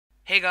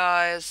Hey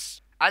guys!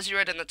 As you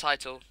read in the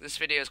title, this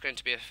video is going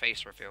to be a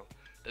face reveal,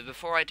 but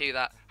before I do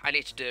that, I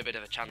need to do a bit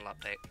of a channel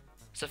update.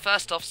 So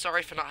first off,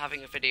 sorry for not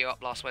having a video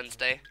up last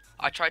Wednesday.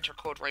 I tried to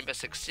record Rainbow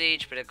Six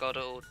Siege, but it got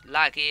all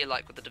laggy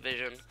like with the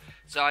Division,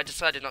 so I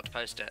decided not to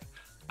post it.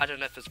 I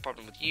don't know if there's a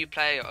problem with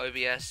Uplay or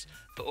OBS,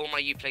 but all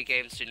my Uplay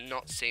games do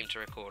not seem to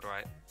record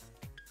right.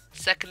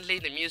 Secondly,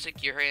 the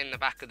music you hear in the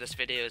back of this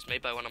video is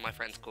made by one of my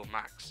friends called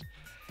Max.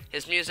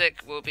 His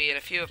music will be in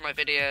a few of my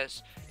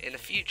videos in the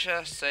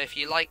future, so if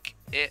you like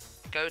it,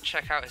 go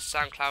check out his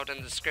SoundCloud in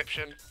the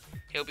description.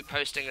 He'll be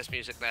posting his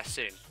music there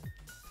soon.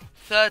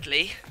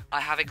 Thirdly,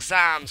 I have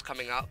exams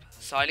coming up,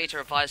 so I need to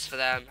revise for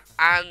them,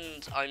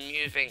 and I'm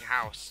moving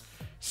house,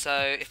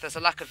 so if there's a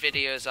lack of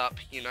videos up,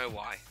 you know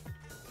why.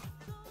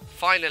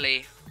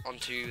 Finally,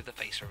 onto the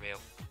face reveal.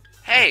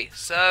 Hey,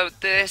 so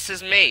this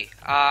is me.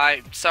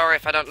 I'm sorry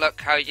if I don't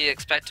look how you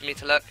expected me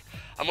to look.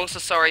 I'm also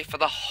sorry for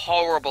the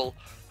horrible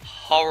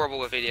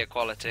video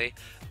quality,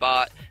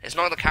 but it's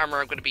not the camera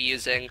I'm going to be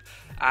using.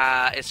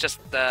 It's just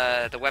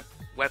the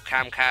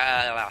webcam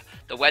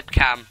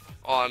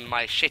on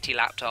my shitty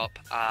laptop.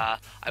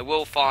 I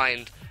will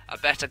find a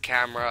better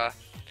camera.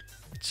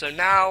 So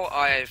now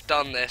I've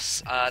done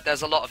this,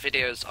 there's a lot of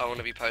videos I want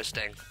to be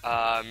posting.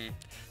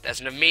 There's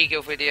an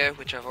Omegle video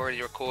which I've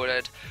already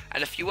recorded,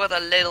 and a few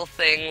other little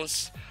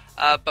things,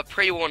 but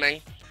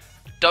pre-warning,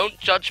 don't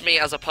judge me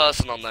as a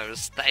person on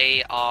those.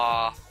 They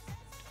are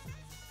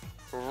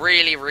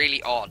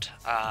really odd,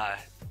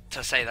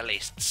 to say the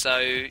least.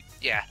 So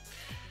yeah,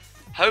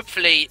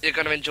 hopefully you're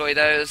going to enjoy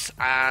those,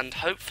 and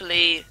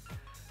hopefully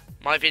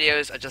my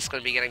videos are just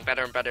going to be getting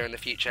better and better in the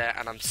future,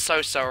 and I'm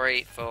so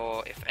sorry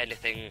for if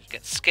anything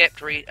gets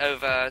skipped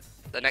over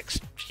the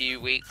next few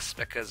weeks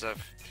because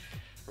of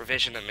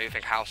revision and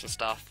moving house and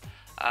stuff,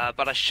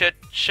 but I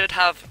should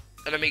have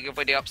an Omegle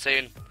video up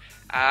soon,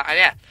 and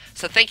yeah,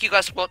 so thank you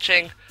guys for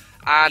watching,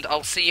 and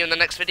I'll see you in the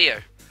next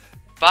video.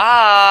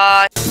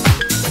 Bye!